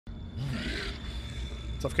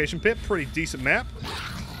Suffocation Pit, pretty decent map.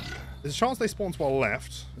 There's a chance they spawn to our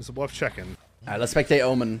left. Is it worth checking? Alright, let's spectate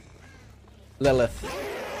Omen. Lilith.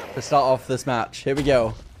 To start off this match. Here we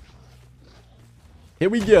go. Here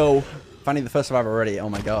we go. Finding the first survivor already. Oh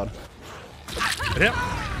my god. Yep.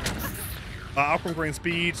 Alcon green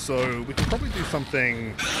speed, so we can probably do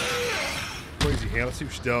something crazy here. Let's see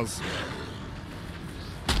what she does.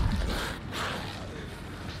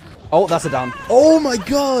 Oh, that's a down. Oh my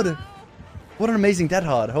god! What an amazing dead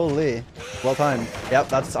hard. Holy. Well timed. Yep,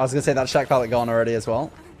 that's. I was gonna say that Shack pallet gone already as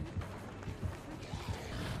well.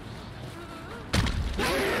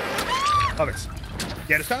 Perfect.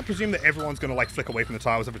 Yeah, just kind of presume that everyone's gonna like flick away from the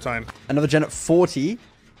tiles every time. Another gen at 40,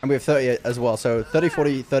 and we have 30 as well. So 30,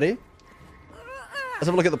 40, 30. Let's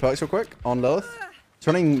have a look at the perks real quick on Lilith. It's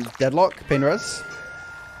running Deadlock, Pain Res,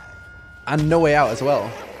 and No Way Out as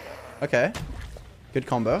well. Okay. Good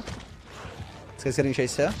combo. This guy's getting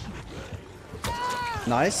chased here.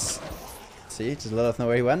 Nice. Let's see, does Lilith know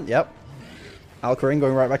where he went? Yep. Alcarin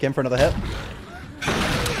going right back in for another hit.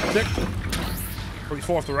 Sick.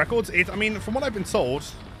 44 off the records. I mean, from what I've been told,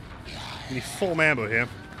 you need full mambo here.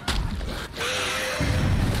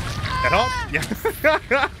 That hard?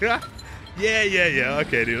 Yeah. Yeah.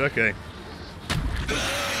 Okay, dude, okay.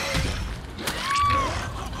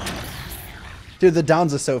 Dude, the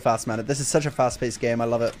downs are so fast, man. This is such a fast-paced game. I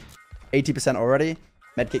love it. 80% already.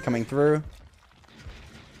 Medkit coming through.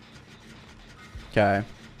 Okay.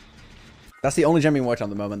 That's the only gen being worked on at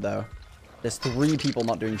the moment, though. There's 3 people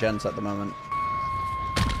not doing gens at the moment.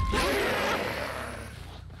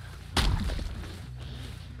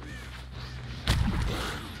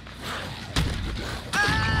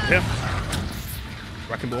 Yeah.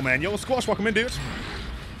 Wrecking Ball, man. Yo, Squash, welcome in, dude.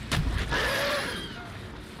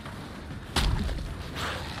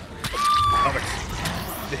 Perfect.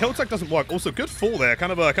 The hill tech doesn't work. Also, good fall there.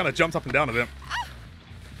 Kind of jumped up and down a bit.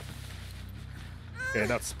 Okay,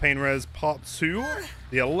 that's Pain Res Part 2.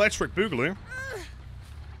 The Electric Boogaloo.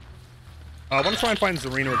 I want to try and find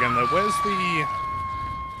Zarina again, though. Where's the...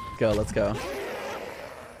 Go, let's go.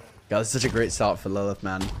 God, this is such a great start for Lilith,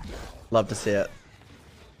 man. Love to see it.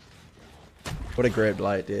 What a great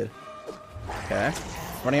blight, dude. Okay.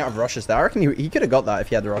 Running out of rushes there. I reckon he could have got that if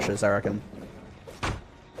he had the rushes, I reckon.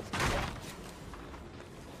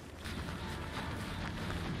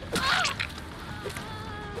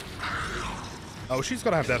 Oh, she's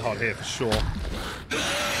got to have that hard here for sure.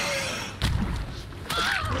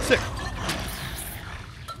 Sick.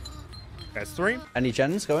 That's 3. Any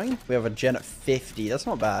gens going? We have a gen at 50. That's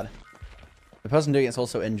not bad. The person doing it's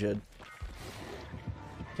also injured.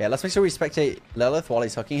 Okay, let's make sure we spectate Lilith while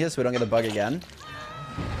he's hooking here so we don't get the bug again.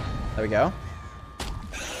 There we go.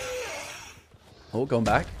 Oh, going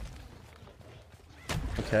back.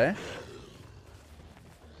 Okay.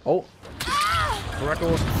 Oh. For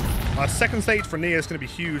record. Second stage for Nia is going to be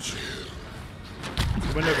huge.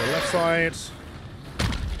 The window to the left side.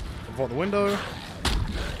 Avoid the window.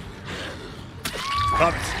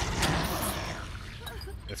 But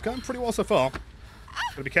it's going pretty well so far.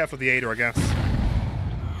 Gotta be careful of the Aider, I guess.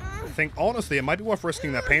 I think, honestly, it might be worth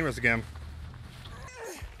risking that Pain Res again.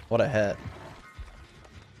 What a hit.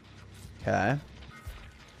 Okay.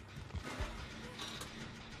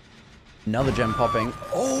 Another gem popping.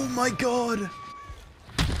 Oh my god!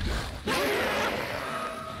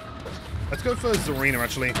 Let's go for Zarina,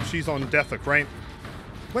 actually. She's on Death Hook, right?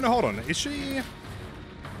 Wait, no, hold on. Is she...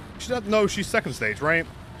 No, she's second stage, right?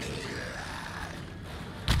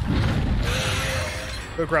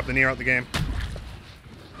 Go grab the Nia out the game.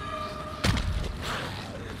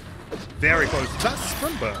 Very close. That's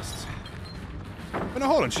Sprint Burst. Wait, no,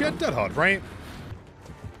 hold on. She had Dead Hard, right?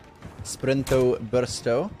 Sprinto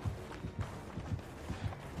Bursto.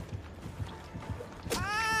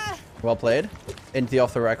 Well played. Into the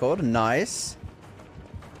off the record. Nice.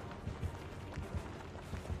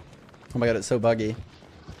 Oh my god, it's so buggy.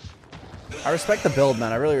 I respect the build,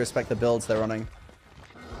 man. I really respect the builds they're running.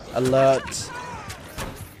 Alert.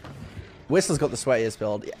 Whistler's got the sweatiest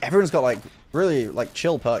build. Everyone's got, like, really, like,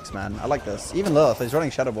 chill perks, man. I like this. Even Lilith, he's running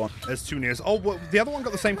Shadowborn. There's 2 Nias. Oh, well, the other one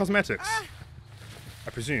got the same cosmetics. I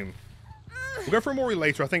presume. We'll go for a Mori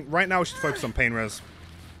later. I think right now we should focus on Pain Res.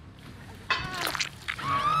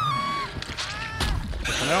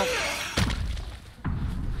 Out.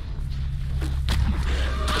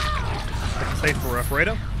 Stage for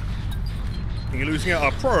Ferreira. Are you losing it?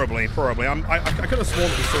 Probably. I could have sworn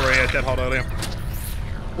we saw a Dead Hard earlier.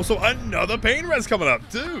 Also, another Pain Res coming up,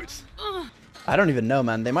 dude. I don't even know,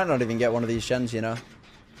 man. They might not even get one of these gens, you know.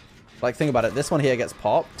 Like, think about it. This one here gets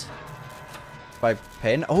popped by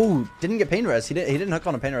Pain. Oh, didn't get Pain Res. He didn't hook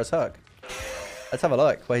on a Pain Res hook. Let's have a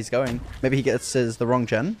look where he's going. Maybe he gets the wrong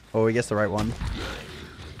gen, or he gets the right one.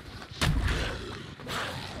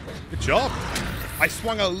 Good job. I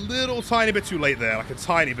swung a little tiny bit too late there, like a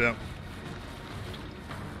tiny bit.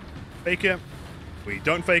 Fake it. We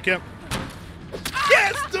don't fake it.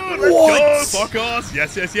 Yes, dude! Let's go! Focus!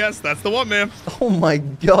 Yes, yes, yes. That's the one, man. Oh my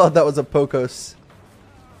god, that was a Pocos.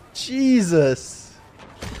 Jesus.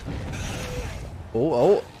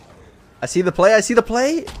 Oh. I see the play. I see the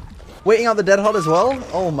play. Waiting out the dead hot as well.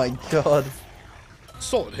 Oh my god.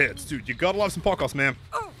 Solid hits, dude. You gotta love some Pocos, man.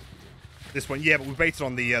 This one, yeah, but we baited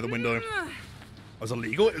on the window. That was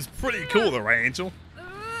illegal. It was pretty cool, though, right, Angel?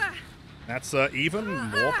 That's even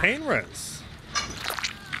more pain res.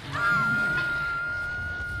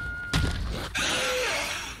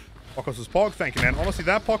 Pocos was Pog. Thank you, man. Honestly,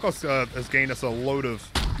 that Pocos has gained us a load of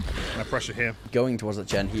pressure here. Going towards the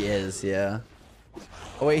gen, he is, yeah.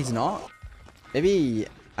 Oh, wait, he's not? Maybe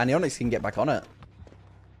Anionics can get back on it.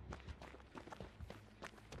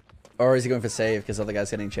 Or is he going for save because the other guy's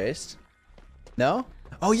getting chased? No?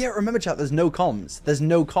 Oh, yeah, remember, chat, there's no comms. There's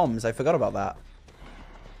no comms. I forgot about that.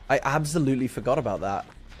 I absolutely forgot about that.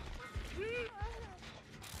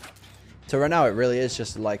 So right now, it really is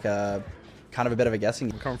just like a kind of a bit of a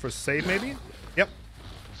guessing. Coming for a save, maybe? Yep.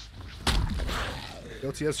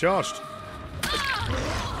 Guilty as charged.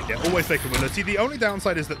 Yeah, always take a winner. See, the only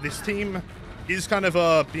downside is that this team is kind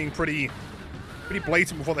of being pretty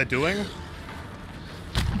blatant with what they're doing.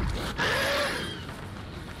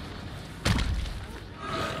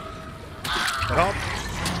 Up.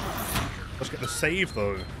 Let's get the save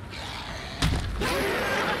though.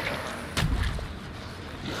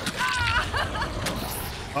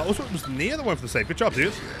 Also, it was near the one for the save. Good job,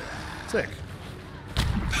 dude. Sick.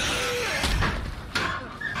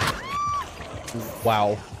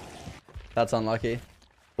 Wow. That's unlucky.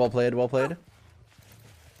 Well played, well played.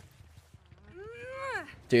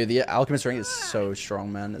 Dude, the Alchemist ring is so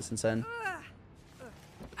strong, man. It's insane.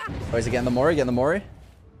 Oh, is he getting the Mori? Getting the Mori?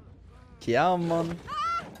 Come on.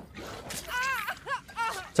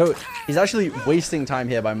 So he's actually wasting time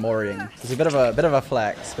here by Moriing. It's a bit of a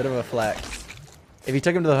flex. If he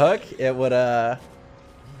took him to the hook, it would have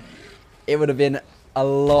been a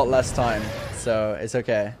lot less time. So it's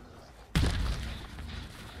okay.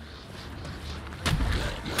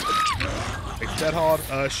 It's dead hard.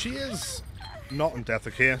 She is not in death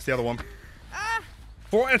here. It's the other one.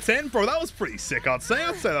 4 out of 10, bro. That was pretty sick. I'd say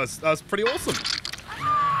that was pretty awesome.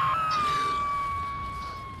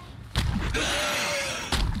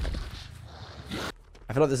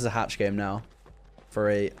 I feel like this is a hatch game now for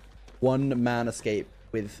a one-man escape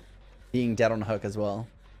with being dead on hook as well.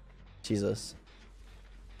 Jesus.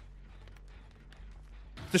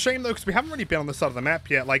 It's a shame, though, because we haven't really been on this side of the map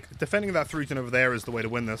yet. Like, defending that 3-gen over there is the way to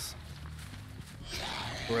win this.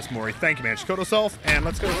 Where's Mori? Thank you, man. She killed herself, and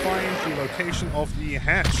let's go find the location of the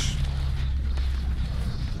hatch.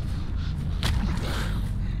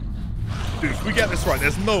 Dude, if we get this right,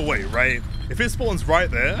 there's no way, right? If it spawns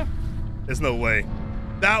right there, there's no way.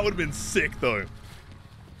 That would have been sick, though.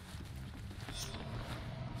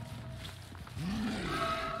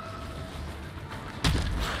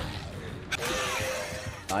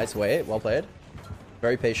 Nice, wait, well played.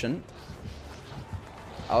 Very patient.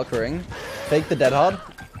 Alchering. Fake the dead hard.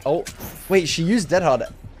 Oh, wait, she used dead hard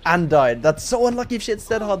and died. That's so unlucky if she hits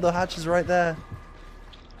dead hard. The hatch is right there.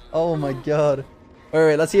 Oh my god.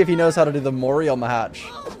 Wait, let's see if he knows how to do the Mori on the hatch.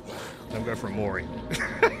 I'm going for a Mori.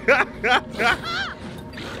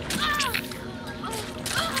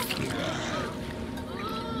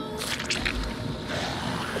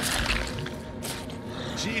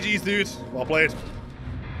 GG's, dude. Well played.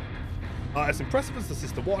 As impressive as this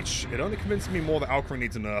is to watch, it only convinces me more that Alchemy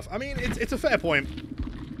needs a nerf. I mean, it's a fair point.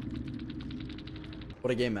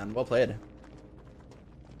 What a game, man. Well played.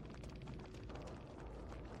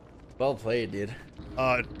 Well played, dude.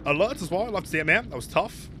 Alerts as well. I'd love to see it, man. That was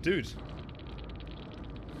tough. Dude.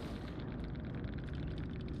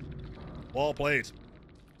 Well played.